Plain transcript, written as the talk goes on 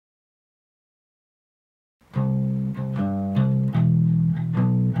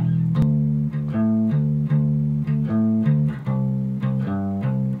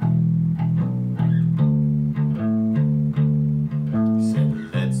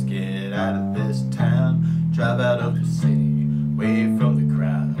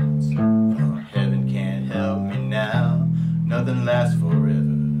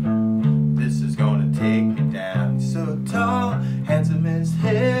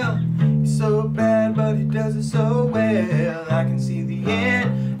does it so well. I can see the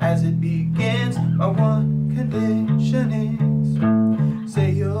end as it begins. My one condition is,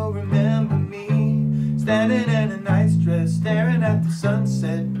 say you'll remember me, standing in a nice dress, staring at the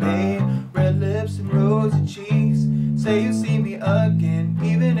sunset, babe. Red lips and rosy cheeks. Say you'll see me again,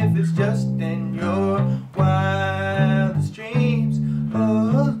 even if it's just in your wildest dreams.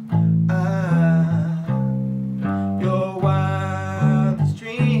 Oh, your wildest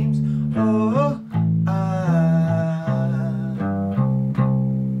dreams. Oh,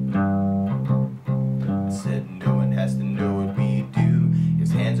 said no one has to know what we do.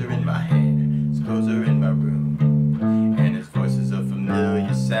 His hands are in my hair, his clothes are in my room, and his voice is a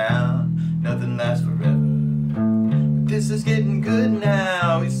familiar sound. Nothing lasts forever. This is getting good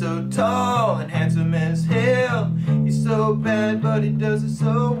now. He's so tall and handsome as hell. He's so bad, but he does it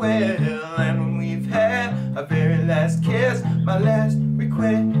so well. And when we've had our very last kiss, my last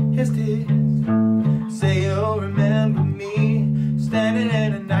request is, say you'll remember me, standing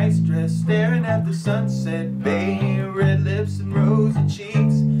in a nice dress, staring at the sunset, babe. Red lips and rosy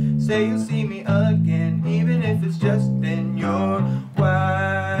cheeks. Say you'll see me again, even if it's just in your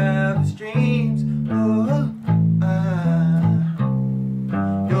wildest dreams. Oh,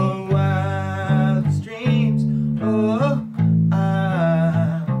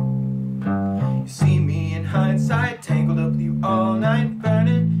 hindsight, tangled up with you all night,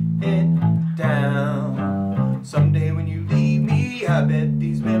 burning it down. Someday when you leave me, I bet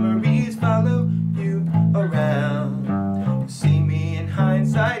these memories follow you around. You see me in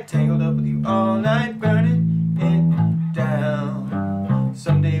hindsight, tangled up with you all night, burning it down.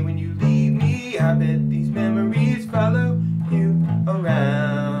 Someday when you leave me, I bet these memories follow you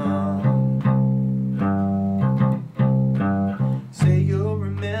around. Say you'll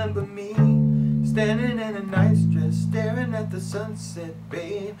remember me, standing in a nice dress, staring at the sunset,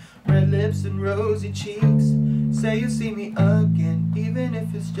 babe. Red lips and rosy cheeks. Say you'll see me again, even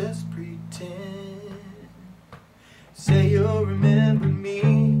if it's just pretend. Say you'll remember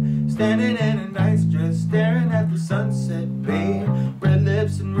me, standing in a nice dress, staring at the sunset, babe. Red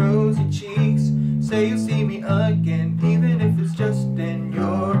lips and rosy cheeks. Say you'll see me again, even if it's just in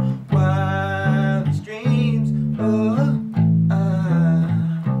your wildest dreams. Oh,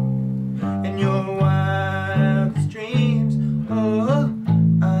 your wildest dreams. Oh,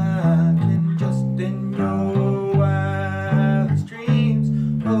 and just in your wildest dreams.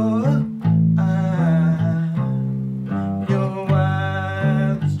 Oh, your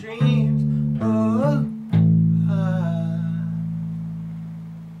wildest dreams. Oh,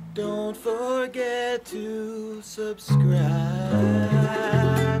 don't forget to subscribe.